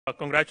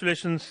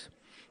Congratulations,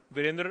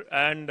 Virender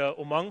and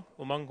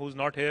Umang, who's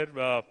not here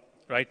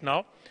right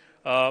now.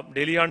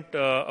 Daily Hunt,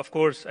 of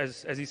course,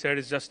 as he said,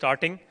 is just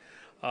starting.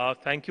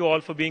 Thank you all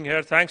for being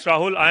here. Thanks,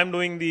 Rahul. I am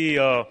doing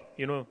the,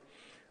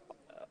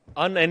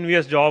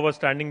 unenvious job of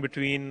standing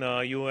between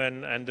you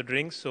and the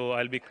drinks, so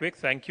I'll be quick.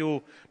 Thank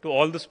you to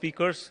all the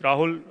speakers.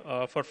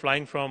 Rahul, for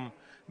flying from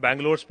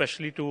Bangalore,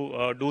 especially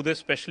to do this.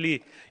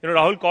 Especially,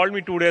 Rahul called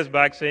me 2 days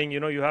back saying,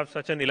 you have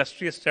such an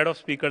illustrious set of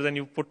speakers and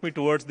you put me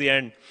towards the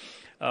end.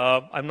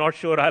 I'm not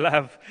sure I'll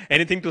have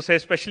anything to say,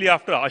 especially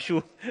after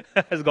Ashu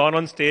has gone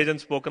on stage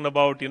and spoken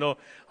about,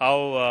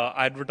 how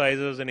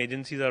advertisers and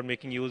agencies are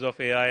making use of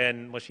AI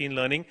and machine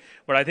learning.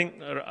 But I think,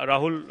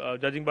 Rahul,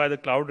 judging by the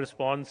crowd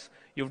response,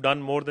 you've done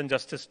more than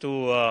justice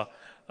to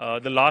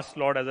the last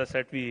slot, as I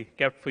said, we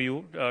kept for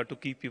you to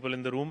keep people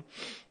in the room.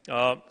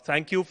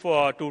 Thank you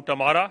to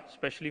Tamara,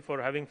 especially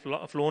for having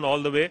flown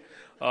all the way.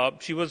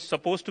 She was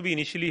supposed to be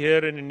initially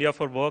here in India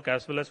for work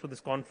as well as for this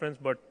conference,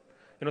 but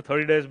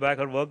 30 days back,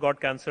 her work got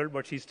cancelled,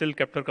 but she still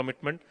kept her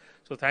commitment.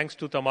 So thanks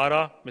to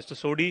Tamara, Mr.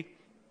 Sodi,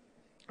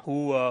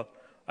 who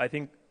I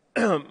think,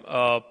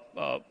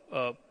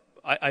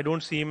 I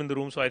don't see him in the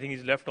room, so I think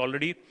he's left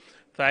already.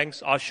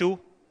 Thanks, Ashu,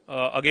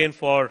 again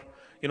for,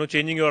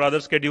 changing your other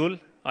schedule.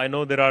 I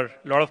know there are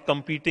a lot of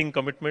competing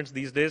commitments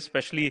these days,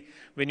 especially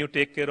when you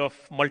take care of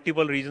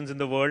multiple regions in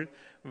the world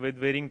with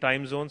varying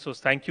time zones. So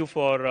thank you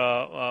for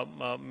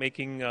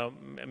making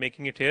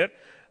it here.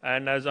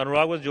 And as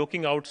Anurag was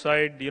joking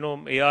outside,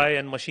 AI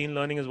and machine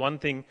learning is one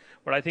thing,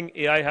 but I think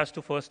AI has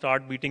to first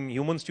start beating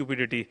human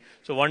stupidity.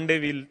 So one day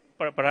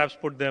we'll perhaps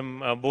put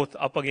them both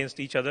up against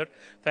each other.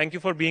 Thank you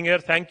for being here.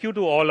 Thank you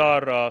to all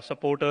our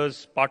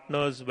supporters,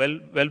 partners,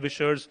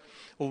 well-wishers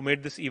who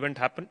made this event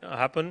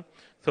happen.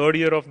 Third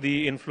year of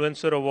the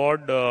Influencer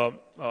Award,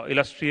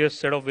 illustrious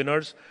set of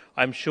winners.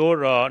 I'm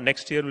sure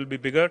next year will be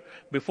bigger.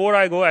 Before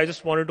I go, I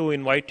just wanted to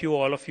invite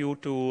all of you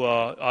to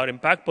our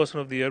Impact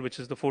Person of the Year, which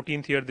is the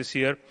 14th year this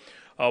year,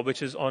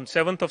 which is on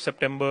 7th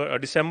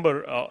of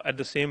December at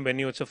the same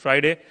venue. It's a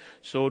Friday.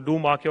 So do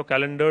mark your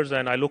calendars,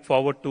 and I look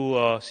forward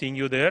to seeing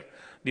you there.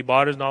 The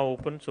bar is now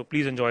open, so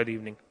please enjoy the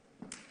evening.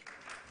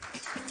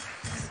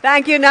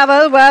 Thank you,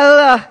 Nawal.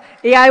 Well,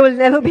 AI will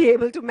never be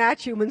able to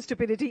match human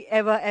stupidity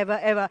ever, ever,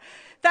 ever.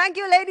 Thank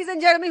you, ladies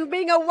and gentlemen, for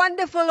being a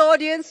wonderful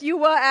audience. You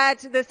were at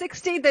the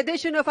 16th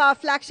edition of our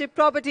flagship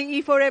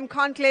property, E4M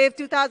Conclave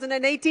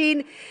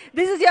 2018.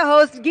 This is your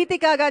host,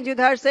 Geetika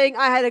Ganjudhar, saying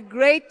I had a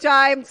great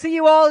time. See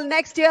you all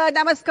next year.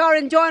 Namaskar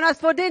and join us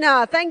for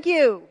dinner. Thank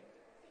you.